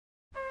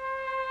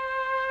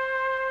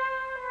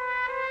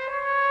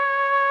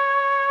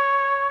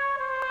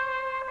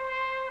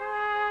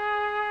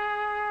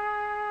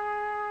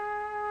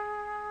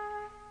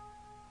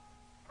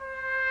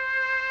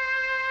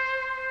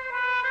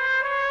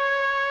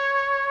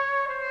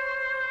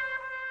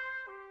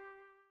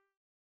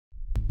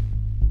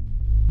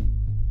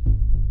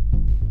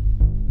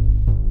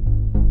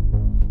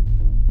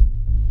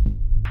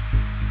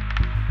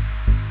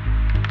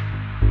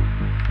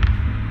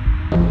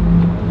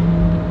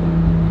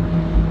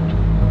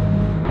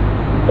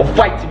of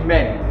fighting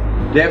men.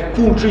 They have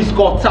full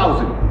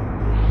 3,000.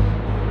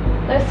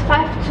 There's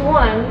 5 to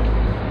 1.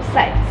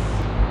 Besides,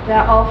 they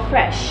are all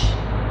fresh.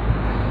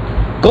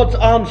 God's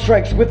arm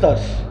strikes with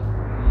us.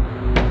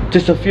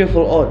 'Tis a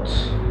fearful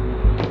odds.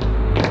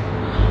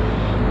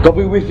 God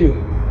be with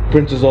you,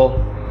 Princes all.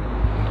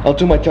 I'll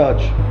do my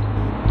charge.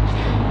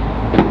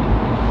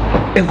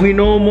 If we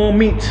no more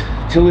meet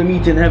till we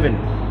meet in heaven,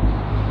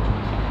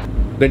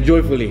 then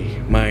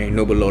joyfully, my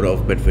noble lord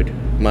of Bedford,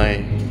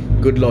 my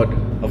good lord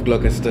of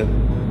Gloucester,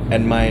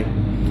 and my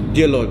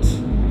dear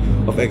lords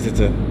of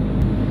Exeter,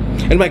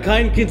 and my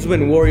kind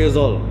kinsmen warriors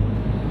all,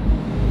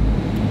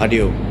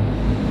 adieu.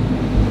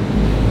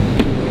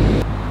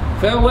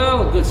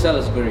 Farewell, good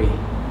Salisbury,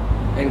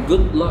 and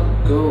good luck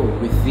go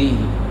with thee.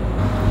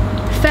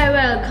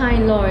 Farewell,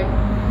 kind lord.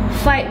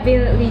 Fight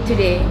valiantly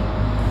today,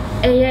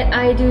 and yet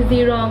I do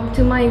thee wrong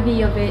to my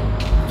view of it,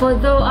 for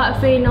thou art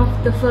fain of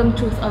the firm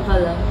truth of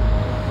valour.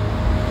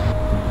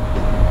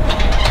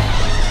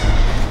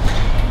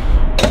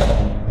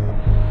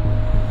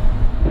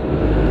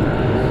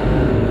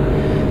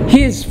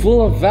 He is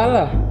full of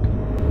valour,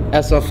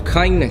 as of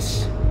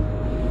kindness,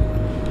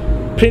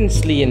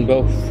 princely in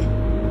both.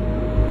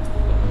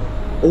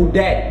 Oh,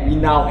 that we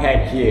now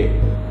had here.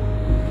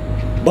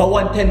 But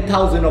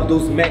 1/10,000 of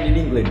those men in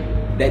England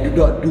that do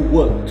not do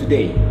work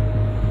today.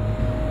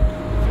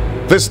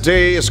 This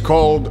day is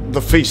called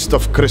the Feast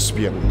of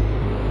Crispian.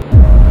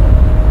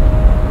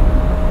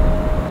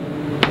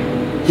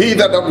 He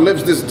that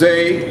outlives this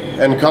day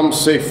and comes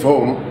safe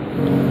home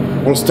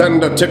will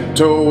stand a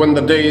tiptoe when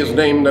the day is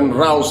named and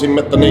rouse him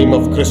at the name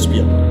of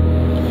Crispian.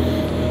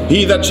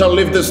 He that shall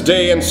live this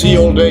day and see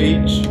old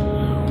age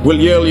will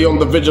yearly on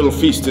the vigil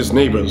feast his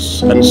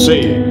neighbours and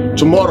say,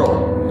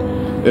 tomorrow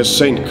is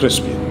Saint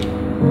Crispian.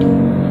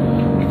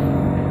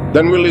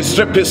 Then will he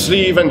strip his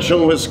sleeve and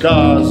show his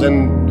scars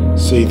and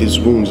say these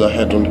wounds I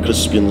had on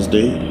Crispian's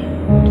day.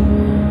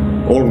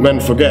 Old men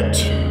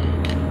forget,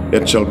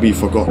 it shall be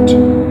forgot.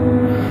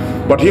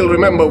 But he'll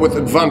remember with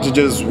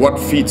advantages what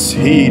feats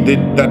he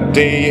did that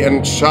day,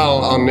 and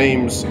shall our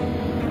names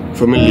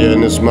familiar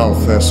in his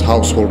mouth as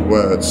household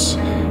words.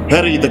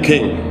 Harry the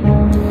King,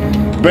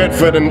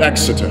 Bedford and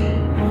Exeter,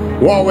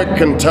 Warwick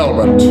and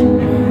Talbot,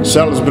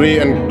 Salisbury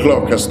and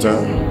Gloucester,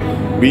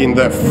 be in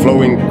their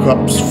flowing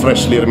cups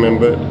freshly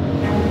remembered.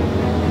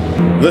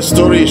 This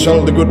story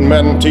shall the good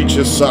man teach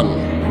his son,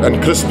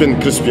 and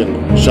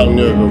Crispian shall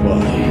ne'er go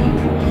by.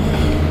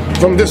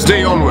 From this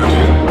day onward,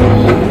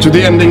 to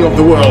the ending of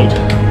the world,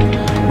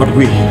 but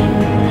we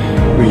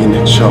in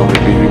it shall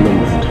be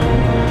remembered.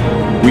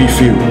 We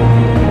few,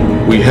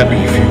 we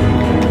happy few,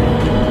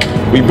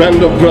 we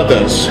band of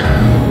brothers,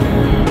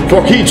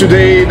 for he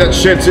today that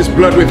sheds his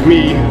blood with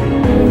me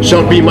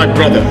shall be my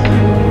brother,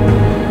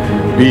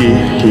 be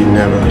he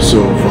never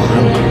so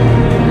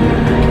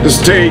vile. This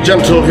day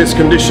gentle his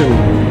condition,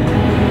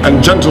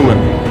 and gentlemen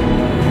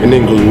in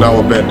England now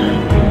abed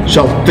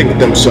shall think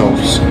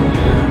themselves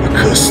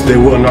accursed they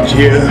were not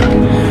here,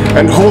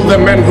 and hold their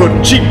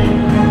manhood cheap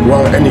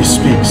while any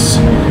speaks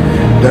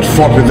that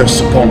fought with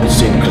us upon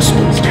St.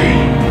 Crispin's day.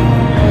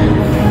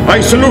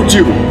 I salute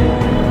you,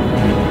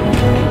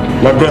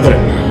 my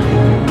brethren.